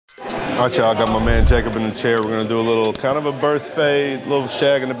All right, y'all, I got my man Jacob in the chair. We're gonna do a little kind of a burst fade, little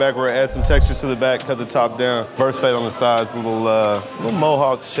shag in the back. We're gonna add some texture to the back, cut the top down, burst fade on the sides, little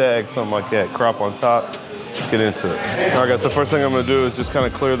Mohawk shag, something like that, crop on top. Let's get into it. All right, guys, so first thing I'm gonna do is just kind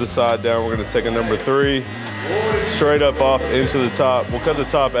of clear the side down. We're gonna take a number 3, straight up off into the top. We'll cut the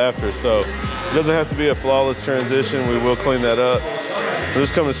top after, so it doesn't have to be a flawless transition. We will clean that up. We're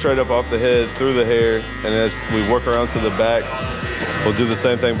just coming straight up off the head, through the hair, and as we work around to the back, we'll do the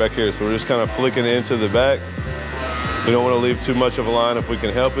same thing back here. So we're just kind of flicking into the back. We don't want to leave too much of a line if we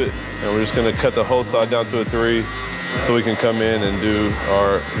can help it. And we're just going to cut the whole side down to a 3 so we can come in and do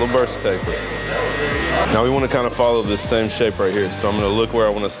our little burst taper. Now we want to kind of follow this same shape right here. So I'm going to look where I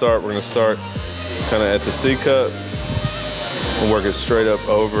want to start. We're going to start kind of at the C cup and work it straight up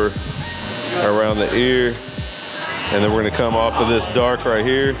over around the ear. And then we're going to come off of this dark right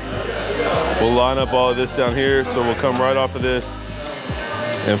here. We'll line up all of this down here. So we'll come right off of this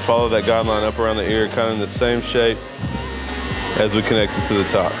and follow that guideline up around the ear, kind of in the same shape as we connect it to the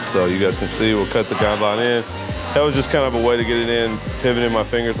top. So you guys can see, we'll cut the guideline in. That was just kind of a way to get it in, pivoting my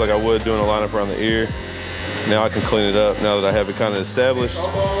fingers like I would doing a lineup around the ear. Now I can clean it up now that I have it kind of established.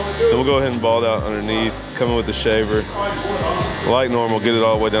 Then we'll go ahead and bald out underneath, come in with the shaver. Like normal, get it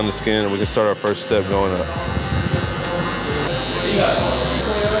all the way down the skin, and we can start our first step going up.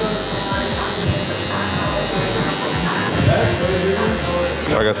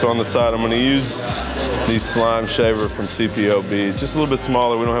 All right, so on the side, I'm going to use the slime shaver from TPOB. Just a little bit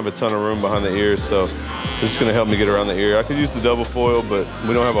smaller. We don't have a ton of room behind the ear, so this is going to help me get around the ear. I could use the double foil, but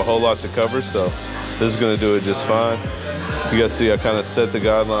we don't have a whole lot to cover, so this is going to do it just fine. You guys see I kind of set the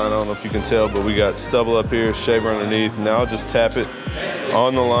guideline. I don't know if you can tell, but we got stubble up here, shaver underneath. Now I'll just tap it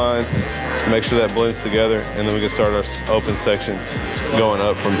on the line, make sure that blends together, and then we can start our open section going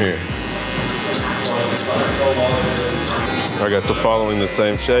up from here. All right, guys, so following the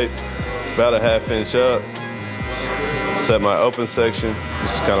same shape, about a ½ inch up, set my open section,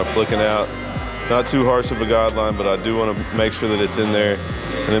 just kind of flicking out. Not too harsh of a guideline, but I do want to make sure that it's in there.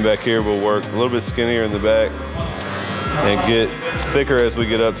 And then back here, we'll work a little bit skinnier in the back and get thicker as we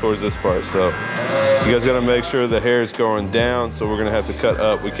get up towards this part. So you guys gotta make sure the hair is going down, so we're gonna have to cut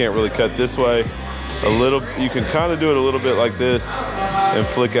up. We can't really cut this way. A little, you can kind of do it a little bit like this and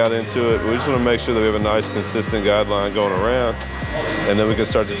flick out into it. We just want to make sure that we have a nice consistent guideline going around, and then we can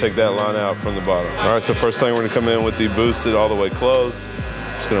start to take that line out from the bottom. All right, so first thing we're gonna come in with the boosted all the way closed.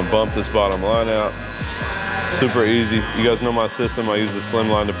 Just gonna bump this bottom line out. Super easy. You guys know my system. I use the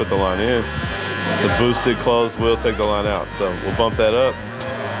Slimline to put the line in. The boosted closed will take the line out. So we'll bump that up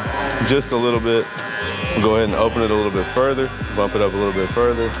just a little bit. We'll go ahead and open it a little bit further, bump it up a little bit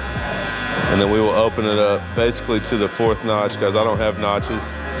further. And then we will open it up basically to the 4th notch, guys. I don't have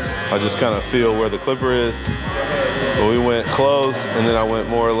notches. I just kind of feel where the clipper is. But we went closed, and then I went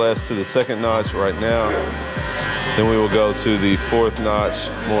more or less to the 2nd notch right now. Then we will go to the 4th notch,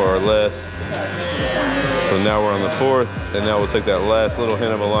 more or less. So now we're on the 4th, and now we'll take that last little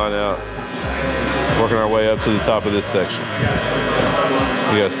hint of a line out, working our way up to the top of this section.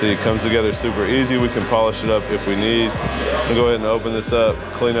 You guys see it comes together super easy. We can polish it up if we need. We'll go ahead and open this up,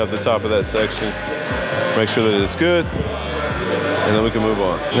 clean up the top of that section, make sure that it's good, and then we can move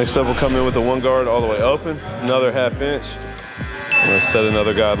on. Next up, we'll come in with the 1 guard all the way open, another ½ inch. I'm gonna set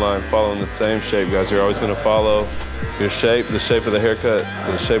another guideline following the same shape, guys. You're always gonna follow your shape. The shape of the haircut,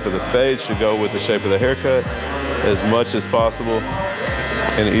 the shape of the fade should go with the shape of the haircut as much as possible.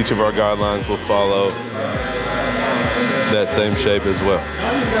 And each of our guidelines will follow that same shape as well.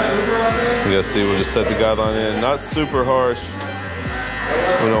 You guys see, we'll just set the guideline in, not super harsh.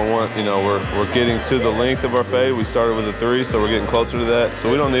 We don't want, you know, we're getting to the length of our fade. We started with a 3, so we're getting closer to that. So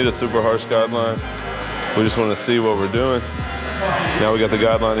we don't need a super harsh guideline. We just want to see what we're doing. Now we got the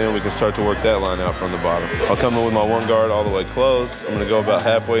guideline in, we can start to work that line out from the bottom. I'll come in with my 1 guard all the way closed. I'm gonna go about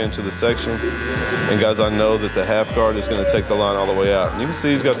halfway into the section. And guys, I know that the ½ guard is gonna take the line all the way out. And you can see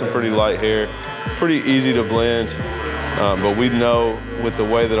he's got some pretty light hair, pretty easy to blend. But we know with the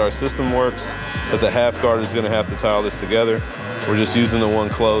way that our system works that the ½ guard is gonna have to tie all this together. We're just using the 1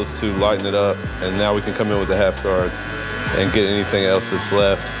 closed to lighten it up. And now we can come in with the ½ guard and get anything else that's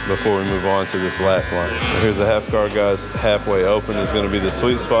left before we move on to this last line. Here's the ½ guard, guys. Halfway open is gonna be the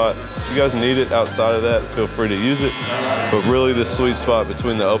sweet spot. If you guys need it outside of that, feel free to use it. But really the sweet spot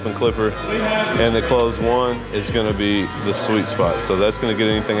between the open clipper and the closed one is gonna be the sweet spot. So that's gonna get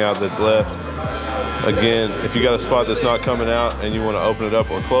anything out that's left. Again, if you got a spot that's not coming out and you wanna open it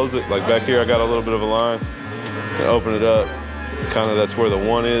up or close it, like back here I got a little bit of a line, and open it up, kinda that's where the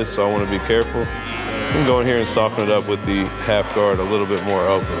 1 is, so I wanna be careful. You can go in here and soften it up with the ½ guard a little bit more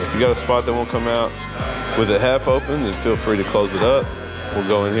open. If you got a spot that won't come out with it half open, then feel free to close it up. we'll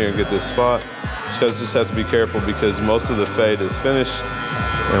go in here and get this spot. You guys just have to be careful because most of the fade is finished.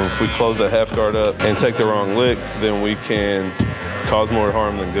 And if we close that half guard up and take the wrong lick, then we can cause more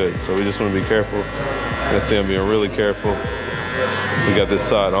harm than good. So we just want to be careful. You can see I'm being really careful. We got this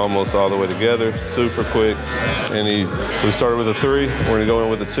side almost all the way together, super quick and easy. So we started with a 3, we're gonna go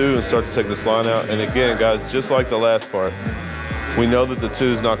in with a 2 and start to take this line out. And again, guys, just like the last part, we know that the 2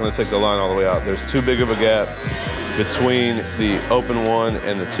 is not gonna take the line all the way out. There's too big of a gap between the open 1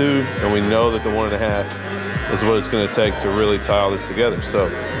 and the 2, and we know that the 1.5 is what it's gonna take to really tie all this together. So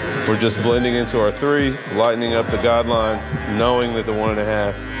we're just blending into our 3, lightening up the guideline, knowing that the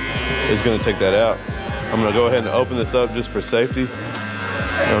 1.5 is gonna take that out. I'm gonna go ahead and open this up just for safety.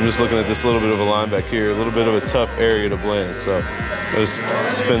 And I'm just looking at this little bit of a line back here, a little bit of a tough area to blend. So just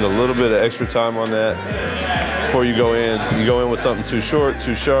spend a little bit of extra time on that before you go in. You go in with something too short,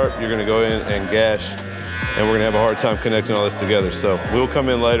 too sharp, you're gonna go in and gash, and we're gonna have a hard time connecting all this together. So we'll come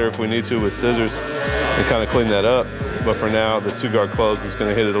in later if we need to with scissors and kind of clean that up. But for now, the 2 guard close is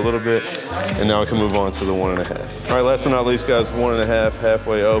gonna hit it a little bit, and now we can move on to the 1.5. All right, last but not least, guys, 1.5,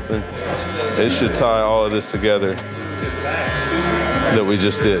 halfway open. It should tie all of this together that we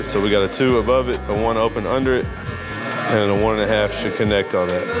just did. So we got a 2 above it, a 1 open under it, and a 1.5 should connect all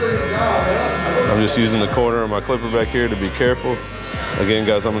that. I'm just using the corner of my clipper back here to be careful. Again,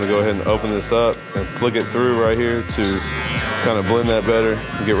 guys, I'm gonna go ahead and open this up and flick it through right here to kind of blend that better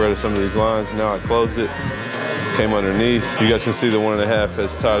and get rid of some of these lines. Now I closed it, came underneath. You guys can see the 1.5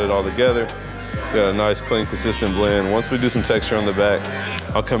 has tied it all together. Got a nice, clean, consistent blend. Once we do some texture on the back,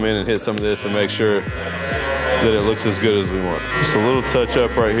 I'll come in and hit some of this and make sure that it looks as good as we want. Just a little touch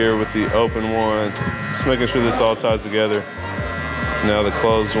up right here with the open 1. Just making sure this all ties together. Now the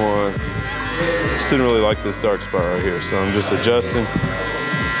closed 1. Just didn't really like this dark spot right here, so I'm just adjusting,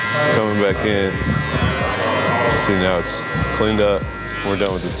 coming back in. See, now it's cleaned up. We're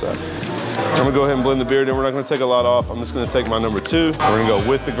done with this side. I'm gonna go ahead and blend the beard in. We're not gonna take a lot off. I'm just gonna take my number 2. We're gonna go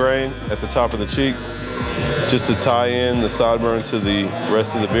with the grain at the top of the cheek, just to tie in the sideburn to the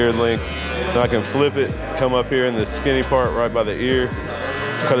rest of the beard length. Now I can flip it, come up here in the skinny part right by the ear,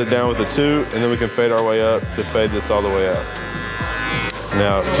 cut it down with the 2, and then we can fade our way up to fade this all the way out.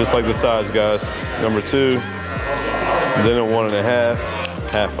 Now, just like the sides, guys, number 2, then a 1.5,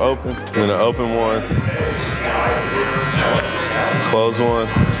 half open, then an open 1, close 1.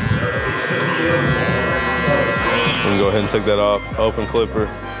 We can go ahead and take that off, open clipper.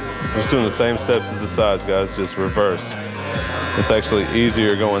 Just doing the same steps as the sides, guys, just reverse. It's actually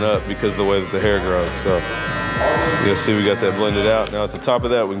easier going up because of the way that the hair grows. So you'll see we got that blended out. Now at the top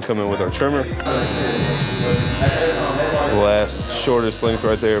of that, we can come in with our trimmer. Last shortest length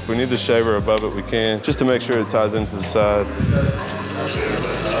right there. If we need the shaver above it, we can, just to make sure it ties into the side.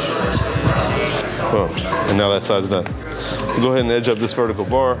 Boom, and now that side's done. Go ahead and edge up this vertical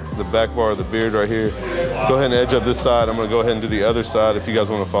bar, the back bar of the beard right here. Go ahead and edge up this side. I'm gonna go ahead and do the other side. If you guys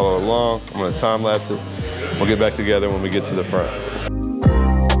wanna follow along, I'm gonna time lapse it. We'll get back together when we get to the front.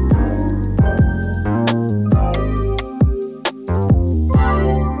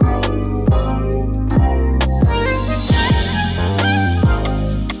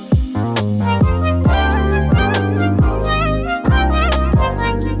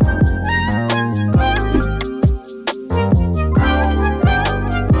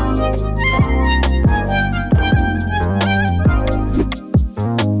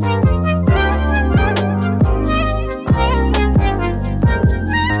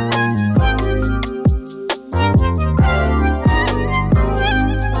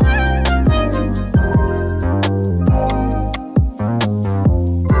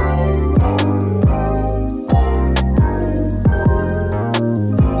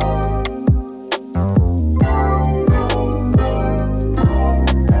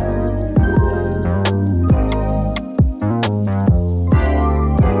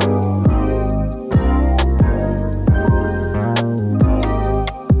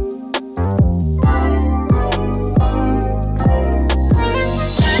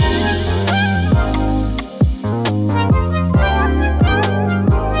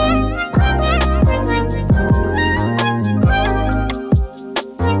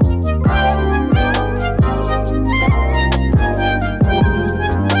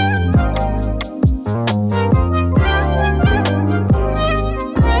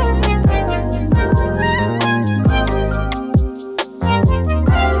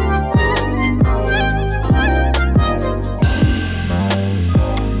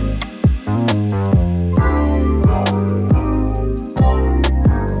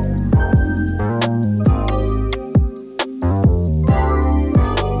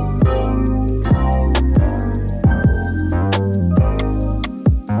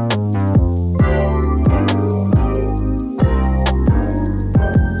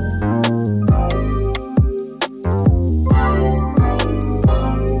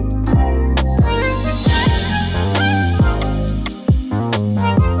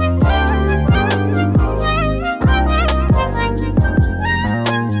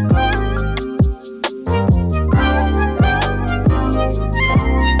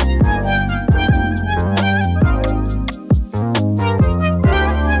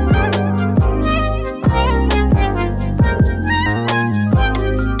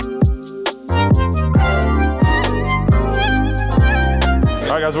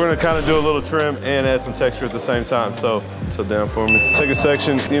 Guys, we're gonna kind of do a little trim and add some texture at the same time. So down for me. Take a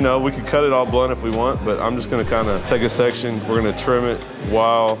section, you know, we could cut it all blunt if we want, but I'm just gonna kind of take a section, we're gonna trim it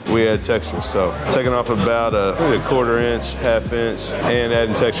while we add texture. So taking off about a 1/4 inch, 1/2 inch, and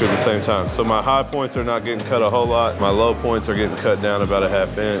adding texture at the same time. So my high points are not getting cut a whole lot. My low points are getting cut down about a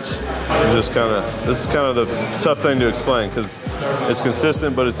 1/2 inch. Just kind of, this is kind of the tough thing to explain because it's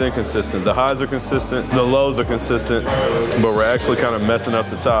consistent, but it's inconsistent. The highs are consistent, the lows are consistent, but we're actually kind of messing up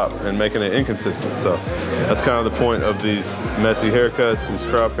the top and making it inconsistent. So that's kind of the point of these messy haircuts, these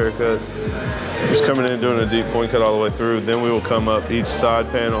crop haircuts. Just coming in, doing a deep point cut all the way through. Then we will come up each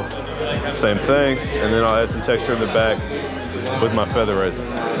side panel, same thing, and then I'll add some texture in the back with my feather razor.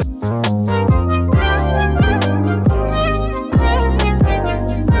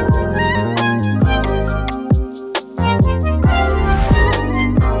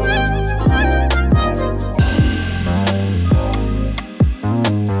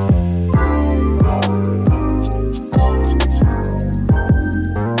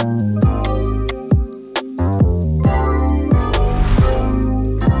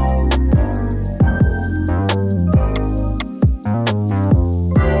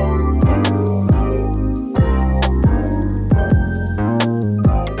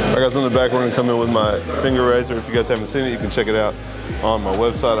 On the back, we're gonna come in with my finger razor. If you guys haven't seen it, you can check it out on my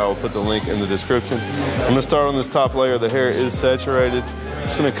website. I will put the link in the description. I'm gonna start on this top layer. The hair is saturated. I'm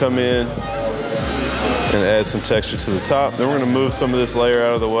just gonna come in and add some texture to the top. Then we're gonna move some of this layer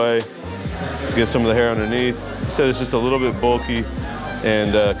out of the way, get some of the hair underneath. I said it's just a little bit bulky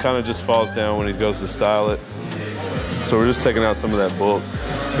and kind of just falls down when he goes to style it. So we're just taking out some of that bulk.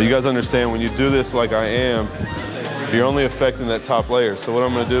 But you guys understand, when you do this like I am, you're only affecting that top layer. So what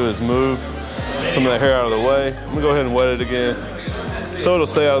I'm gonna do is move some of that hair out of the way. I'm gonna go ahead and wet it again so it'll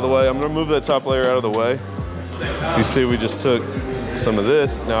stay out of the way. I'm gonna move that top layer out of the way. You see we just took some of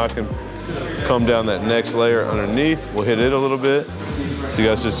this. Now I can comb down that next layer underneath. We'll hit it a little bit. So you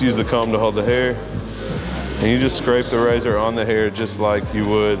guys just use the comb to hold the hair. And you just scrape the razor on the hair just like you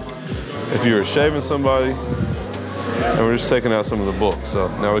would if you were shaving somebody. And we're just taking out some of the bulk. So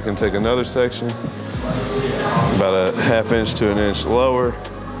now we can take another section, about a 1/2 inch to 1 inch lower,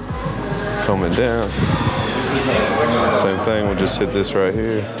 comb it down. Same thing, we'll just hit this right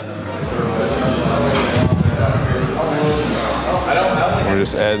here. We're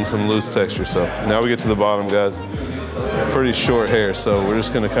just adding some loose texture. So now we get to the bottom, guys. Pretty short hair, so we're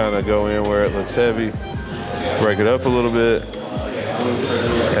just gonna kind of go in where it looks heavy, break it up a little bit,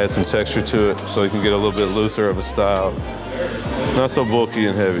 add some texture to it so you can get a little bit looser of a style. Not so bulky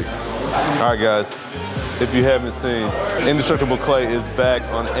and heavy. All right, guys. If you haven't seen, Indestructible clay is back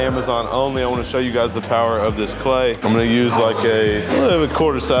on Amazon only. I want to show you guys the power of this clay. I'm going to use like a little bit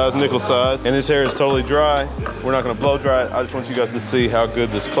 1/4 size, nickel size, and this hair is totally dry. We're not going to blow dry it. I just want you guys to see how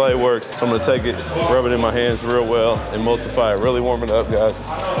good this clay works. So I'm going to take it, rub it in my hands real well, emulsify it, really warm it up, guys.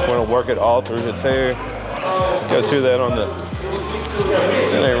 We're going to work it all through his hair. You guys hear that on the,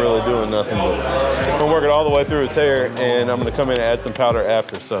 it ain't really doing nothing, but I'm going to work it all the way through his hair, and I'm going to come in and add some powder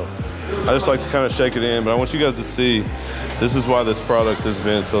after. So I just like to kind of shake it in, but I want you guys to see this is why this product has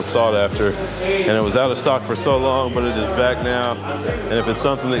been so sought after. And it was out of stock for so long, but it is back now. And if it's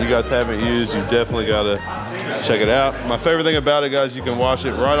something that you guys haven't used, you definitely gotta check it out. My favorite thing about it, guys, you can wash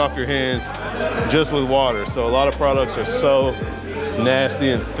it right off your hands just with water. So a lot of products are so nasty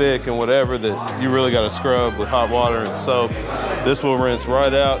and thick and whatever that you really gotta scrub with hot water and soap. This will rinse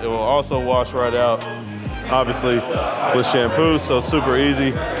right out. It will also wash right out, obviously, with shampoo, so it's super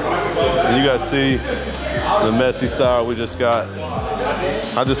easy. And you guys see the messy style we just got.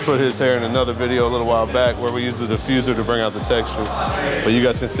 I just put his hair in another video a little while back where we used the diffuser to bring out the texture. But you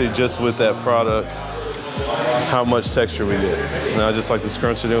guys can see just with that product how much texture we get. Now I just like to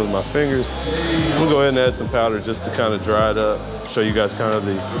scrunch it in with my fingers. We'll go ahead and add some powder just to kind of dry it up, show you guys kind of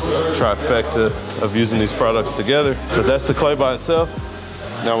the trifecta of using these products together. But that's the clay by itself.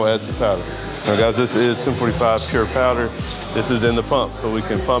 Now we'll add some powder. Now guys, this is Tomb45 pure powder. This is in the pump, so we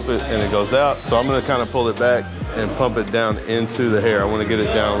can pump it and it goes out. So I'm gonna kind of pull it back and pump it down into the hair. I wanna get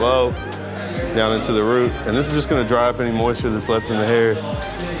it down low, down into the root. And this is just gonna dry up any moisture that's left in the hair.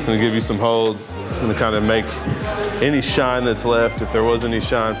 It's gonna give you some hold. It's gonna kind of make any shine that's left, if there was any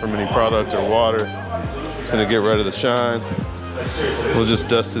shine from any product or water, it's gonna get rid of the shine. We'll just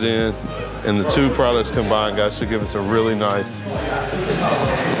dust it in. And the two products combined, guys, should give us a really nice,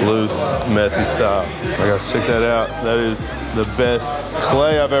 loose, messy style. All right, guys, check that out. That is the best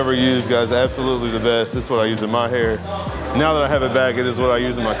clay I've ever used, guys. Absolutely the best. This is what I use in my hair. Now that I have it back, it is what I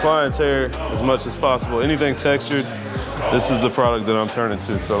use in my client's hair as much as possible. Anything textured, this is the product that I'm turning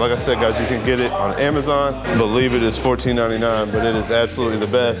to. So like I said, guys, you can get it on Amazon. Believe it is $14.99, but it is absolutely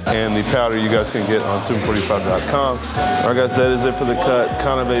the best. And the powder you guys can get on Tomb45.com. All right, guys, that is it for the cut.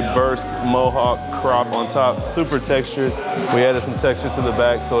 Kind of a burst Mohawk crop on top, super textured. We added some texture to the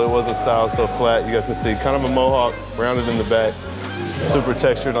back so it wasn't styled so flat. You guys can see kind of a Mohawk, rounded in the back. Super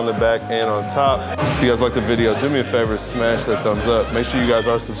textured on the back and on top. If you guys like the video, do me a favor, smash that thumbs up. Make sure you guys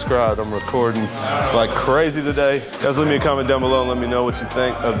are subscribed. I'm recording like crazy today. Guys, leave me a comment down below and let me know what you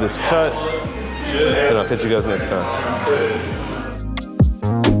think of this cut. And I'll catch you guys next time.